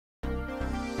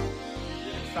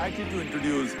excited to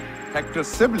introduce Hector's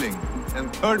sibling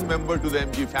and third member to the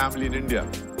MG family in India,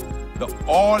 the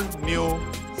all-new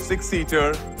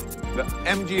six-seater, the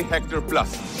MG Hector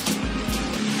Plus.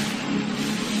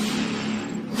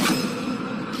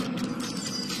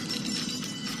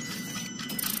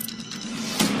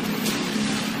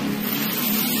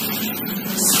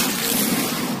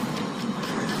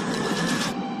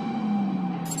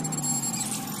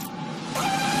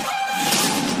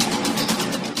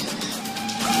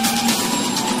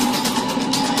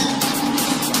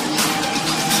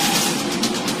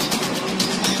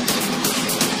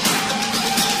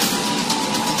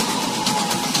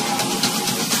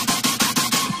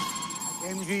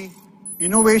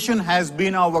 Innovation has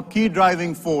been our key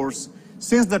driving force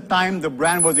since the time the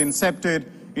brand was incepted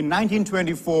in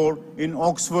 1924 in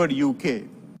Oxford, UK.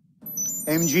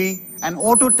 MG, an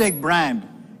auto tech brand,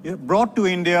 brought to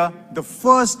India the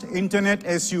first internet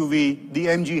SUV, the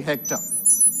MG Hector.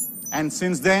 And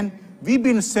since then, we've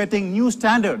been setting new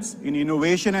standards in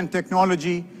innovation and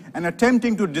technology and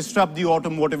attempting to disrupt the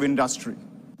automotive industry.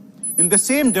 In the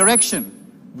same direction,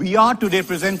 we are today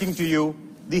presenting to you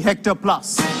the Hector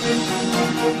Plus.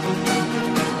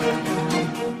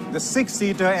 The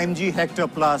six-seater MG Hector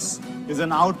Plus is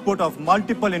an output of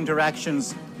multiple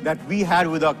interactions that we had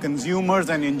with our consumers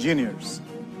and engineers.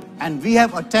 And we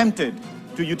have attempted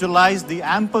to utilize the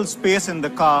ample space in the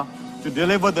car to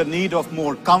deliver the need of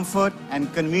more comfort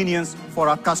and convenience for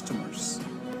our customers.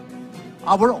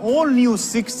 Our all-new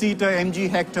six-seater MG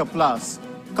Hector Plus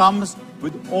comes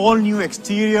with all-new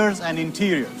exteriors and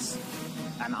interiors.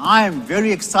 And I am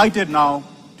very excited now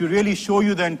to really show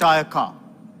you the entire car.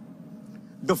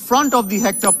 The front of the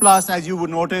Hector Plus, as you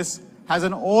would notice, has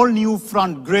an all-new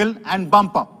front grille and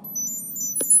bumper.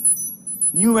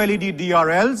 New LED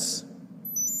DRLs,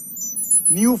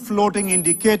 new floating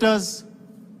indicators,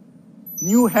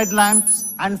 new headlamps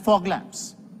and fog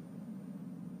lamps.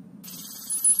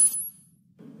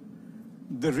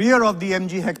 The rear of the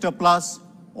MG Hector Plus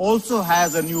also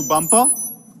has a new bumper,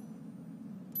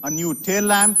 a new tail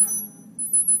lamp,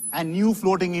 and new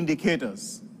floating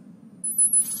indicators,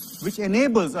 which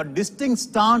enables a distinct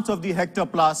stance of the Hector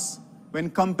Plus when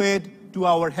compared to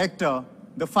our Hector,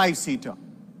 the five-seater.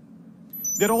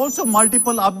 There are also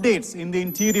multiple updates in the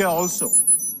interior also,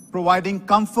 providing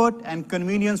comfort and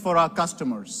convenience for our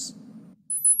customers.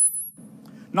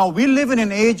 Now, we live in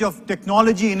an age of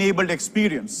technology-enabled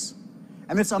experience,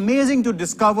 and it's amazing to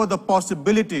discover the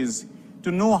possibilities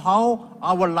to know how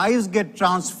our lives get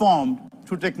transformed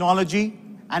through technology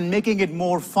and making it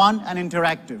more fun and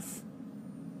interactive.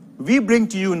 We bring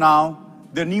to you now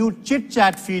the new Chit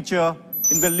Chat feature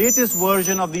in the latest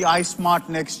version of the iSmart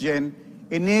Next Gen,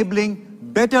 enabling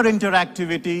better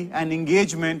interactivity and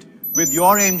engagement with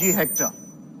your MG Hector.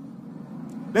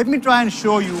 Let me try and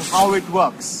show you how it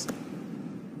works.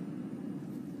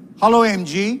 Hello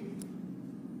MG,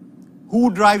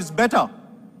 who drives better,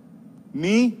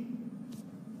 me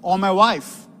or my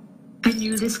wife? I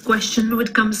knew this question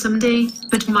would come someday,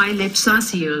 but my lips are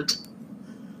sealed.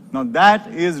 Now that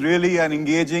is really an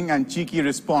engaging and cheeky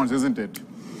response, isn't it?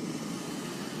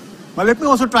 Now let me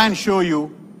also try and show you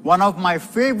one of my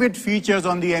favorite features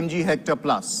on the MG Hector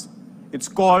Plus. It's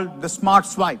called the Smart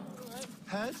Swipe.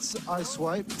 Heads, I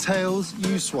swipe. Tails,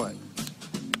 you swipe.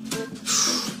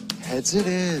 Heads it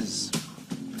is.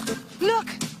 Look,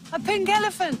 a pink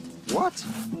elephant. What?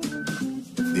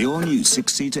 The all-new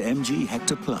six-seater MG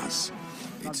Hector Plus.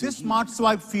 Now, this Smart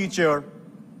Swipe feature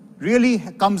really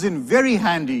comes in very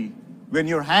handy when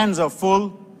your hands are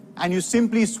full and you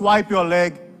simply swipe your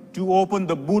leg to open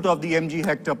the boot of the MG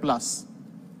Hector Plus.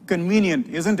 Convenient,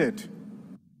 isn't it?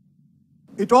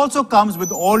 It also comes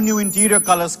with all-new interior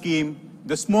color scheme,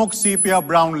 the smoked sepia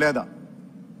brown leather.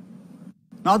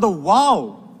 Now the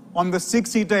wow on the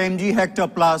six-seater MG Hector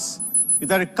Plus is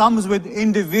that it comes with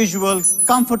individual,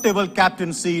 comfortable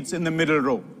captain seats in the middle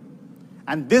row.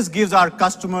 And this gives our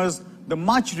customers the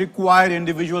much required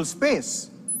individual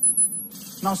space.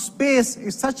 Now space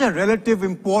is such a relative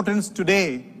importance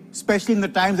today, especially in the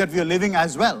times that we are living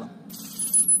as well.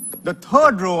 The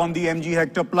third row on the MG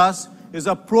Hector Plus is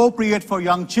appropriate for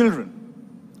young children.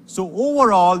 So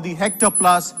overall, the Hector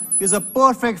Plus is a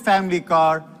perfect family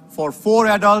car for 4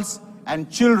 adults and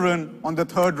children on the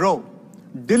third row,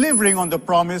 delivering on the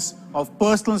promise of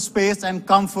personal space and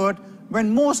comfort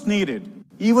when most needed,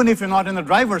 even if you're not in the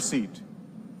driver's seat.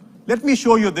 Let me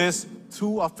show you this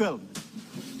through a film.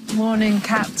 Morning,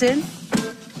 Captain.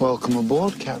 Welcome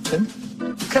aboard, Captain.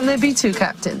 Can there be two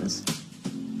captains?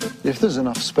 If there's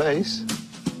enough space.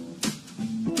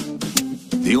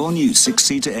 The all-new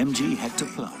six-seater MG Hector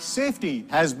Plus. Safety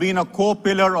has been a core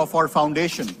pillar of our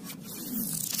foundation.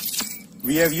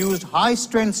 We have used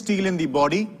high-strength steel in the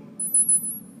body,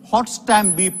 hot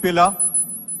stamp B-pillar,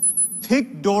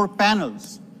 thick door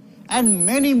panels, and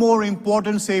many more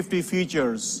important safety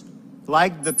features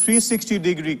like the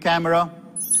 360-degree camera,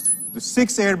 the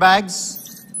 6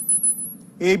 airbags,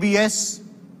 ABS,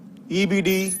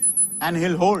 EBD, and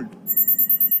hill hold.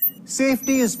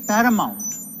 Safety is paramount,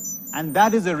 and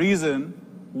that is the reason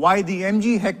why the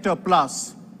MG Hector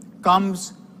Plus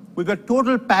comes with a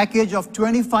total package of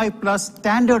 25 plus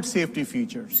standard safety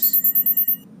features.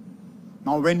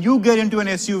 Now, when you get into an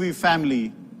SUV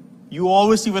family, you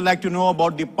obviously would like to know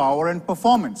about the power and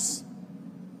performance.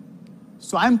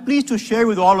 So I'm pleased to share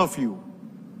with all of you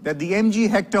that the MG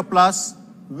Hector Plus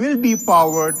will be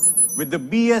powered with the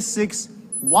BS6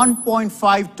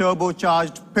 1.5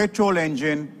 turbocharged petrol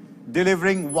engine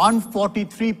delivering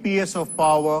 143 PS of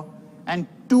power and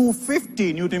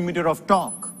 250 Nm of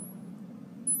torque.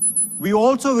 We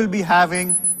also will be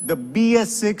having the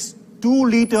BS6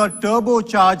 2-liter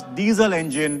turbocharged diesel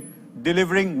engine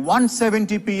delivering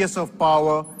 170 PS of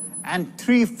power and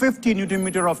 350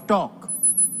 Nm of torque.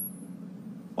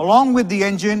 Along with the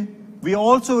engine, we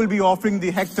also will be offering the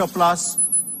Hector Plus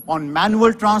on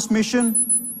manual transmission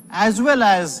as well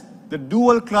as the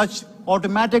dual clutch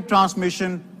automatic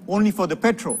transmission only for the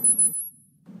petrol.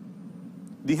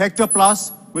 The Hector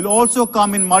Plus will also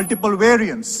come in multiple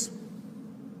variants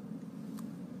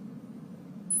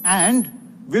and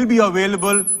will be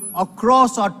available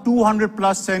across our 200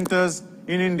 plus centers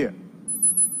in India.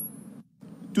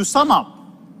 To sum up,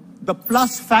 the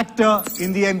plus factor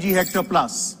in the MG Hector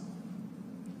Plus: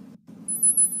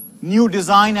 new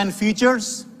design and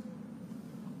features,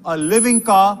 a living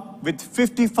car with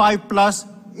 55 plus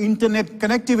internet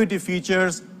connectivity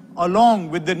features along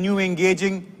with the new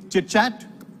engaging chit-chat,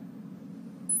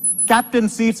 captain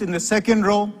seats in the second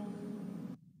row,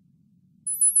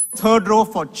 third row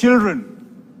for children,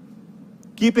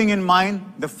 keeping in mind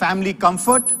the family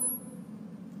comfort,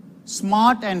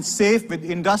 smart and safe with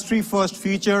industry-first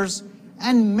features,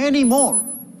 and many more.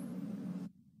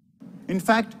 In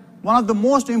fact, one of the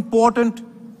most important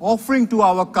offering to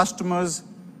our customers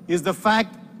is the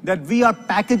fact that we are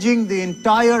packaging the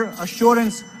entire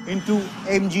assurance into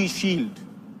MG Shield.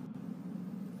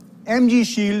 MG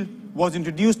Shield was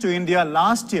introduced to India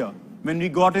last year when we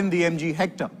got in the MG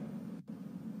Hector.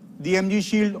 The MG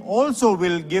Shield also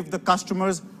will give the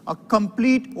customers a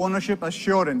complete ownership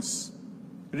assurance,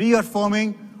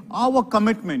 reaffirming our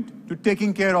commitment to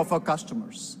taking care of our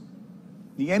customers.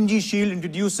 The MG Shield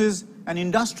introduces an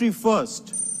industry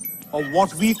first of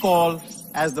what we call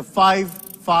as the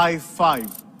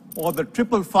 555 or the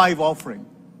 555 offering.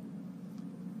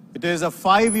 It is a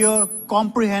 5-year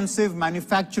comprehensive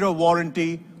manufacturer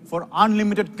warranty for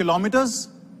unlimited kilometers,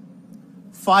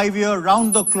 5-year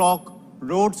round-the-clock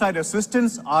roadside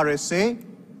assistance RSA,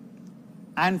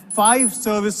 and 5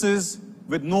 services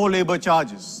with no labor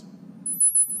charges.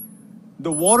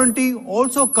 The warranty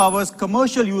also covers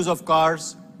commercial use of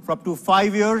cars for up to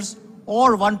 5 years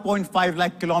or 1.5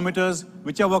 lakh kilometers,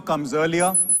 whichever comes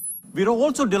earlier. We are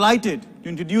also delighted to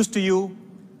introduce to you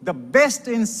the best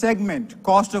in segment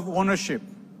cost of ownership.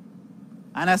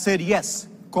 And I said yes,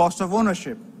 cost of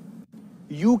ownership.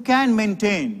 You can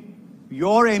maintain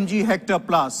your MG Hector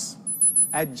Plus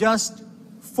at just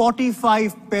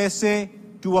 45 paise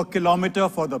to a kilometer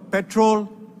for the petrol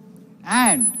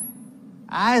and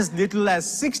as little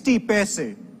as 60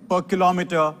 paise per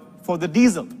kilometer for the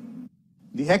diesel.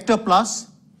 The Hector Plus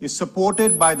is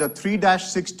supported by the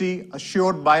 3-60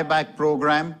 Assured Buyback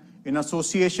program in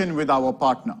association with our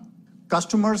partner.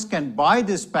 Customers can buy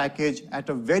this package at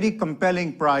a very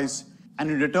compelling price, and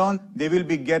in return, they will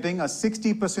be getting a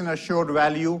 60% assured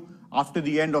value after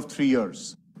the end of 3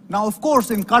 years. Now, of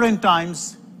course, in current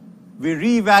times, we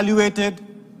reevaluated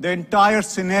the entire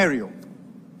scenario,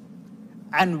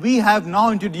 and we have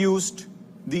now introduced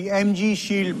the MG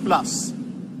Shield Plus,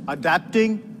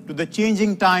 adapting to the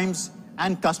changing times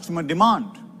and customer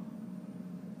demand.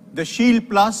 The Shield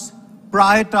Plus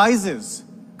prioritizes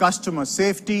customer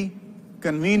safety,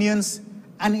 convenience,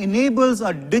 and enables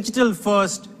a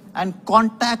digital-first and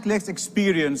contactless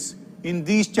experience in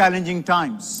these challenging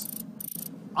times.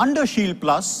 Under Shield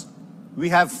Plus, we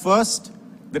have first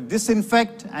the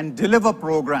Disinfect and Deliver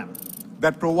program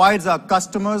that provides our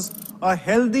customers a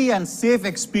healthy and safe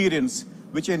experience,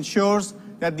 which ensures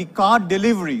that the car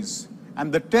deliveries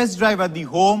and the test drive at the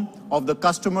home of the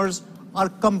customers are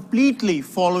completely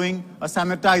following a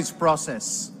sanitized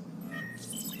process.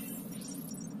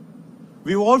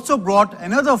 We've also brought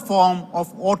another form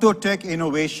of auto tech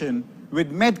innovation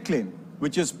with MedClean,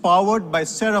 which is powered by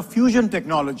Fusion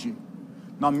technology.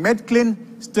 Now, MedClean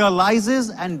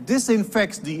sterilizes and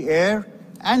disinfects the air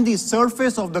and the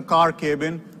surface of the car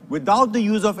cabin without the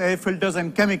use of air filters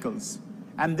and chemicals.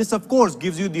 And this, of course,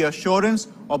 gives you the assurance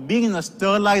of being in a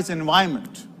sterilized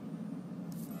environment.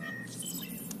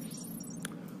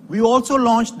 We also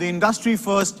launched the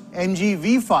industry-first MG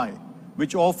V5,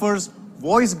 which offers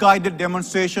voice-guided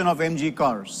demonstration of MG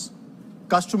cars.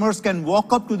 Customers can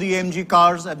walk up to the MG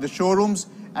cars at the showrooms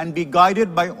and be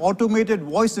guided by automated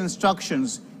voice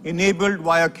instructions enabled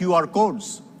via QR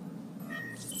codes.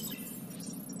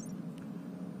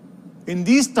 In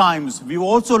these times, we've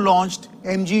also launched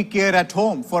MG Care at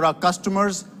Home for our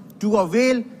customers to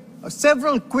avail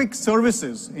several quick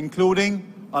services,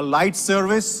 including a light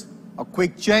service, a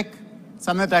quick check,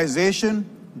 sanitization,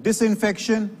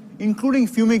 disinfection, including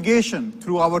fumigation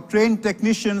through our trained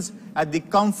technicians at the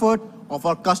comfort of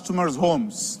our customers'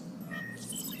 homes.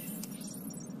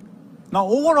 Now,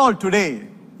 overall today,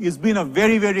 it's been a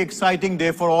very, very exciting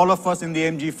day for all of us in the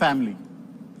MG family.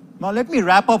 Now, let me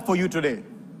wrap up for you today.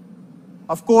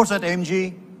 Of course, at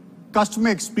MG, customer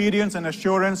experience and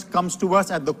assurance comes to us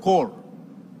at the core.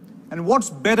 And what's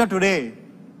better today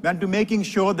than to making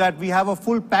sure that we have a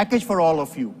full package for all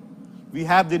of you. We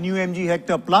have the new MG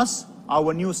Hector Plus,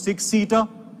 our new 6-seater,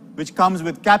 which comes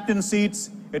with captain seats,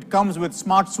 it comes with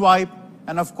Smart Swipe,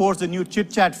 and of course the new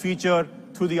Chit Chat feature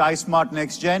through the iSmart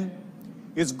Next Gen.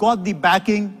 It's got the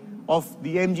backing of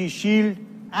the MG Shield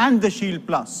and the Shield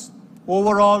Plus.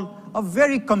 Overall, a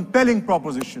very compelling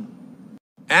proposition.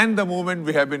 And the moment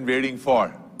we have been waiting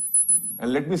for.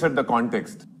 And let me set the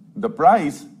context. The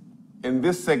price in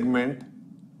this segment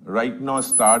right now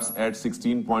starts at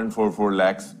 16.44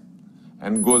 lakhs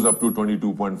and goes up to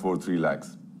 22.43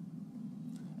 lakhs.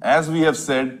 As we have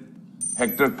said,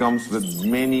 Hector comes with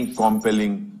many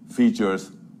compelling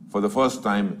features for the first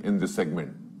time in this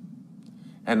segment.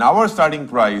 And our starting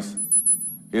price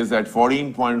is at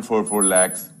 14.44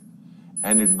 lakhs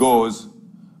and it goes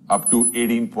up to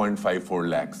 18.54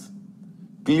 lakhs,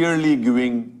 clearly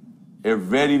giving a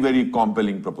very, very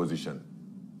compelling proposition.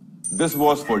 This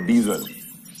was for diesel.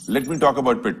 Let me talk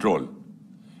about petrol.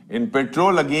 In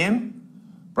petrol again,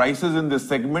 prices in this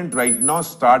segment right now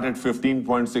start at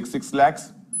 15.66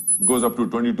 lakhs, goes up to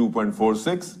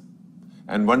 22.46.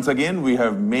 And once again, we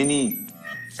have many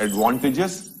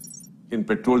advantages in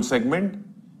petrol segment.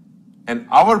 And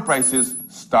our prices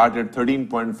start at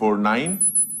 13.49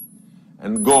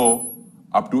 and go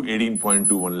up to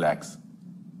 18.21 lakhs.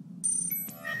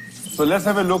 So let's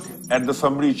have a look at the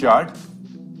summary chart,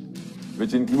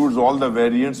 which includes all the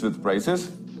variants with prices.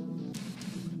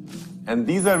 And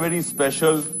these are very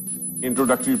special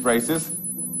introductory prices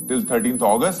till 13th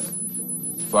August.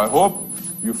 So I hope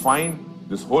you find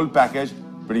this whole package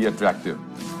pretty attractive.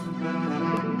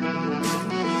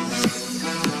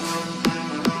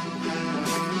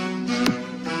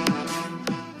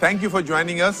 Thank you for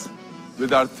joining us.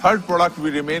 With our third product,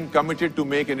 we remain committed to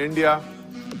make in India,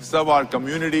 serve our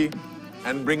community,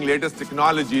 and bring latest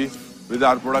technology with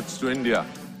our products to India.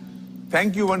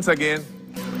 Thank you once again.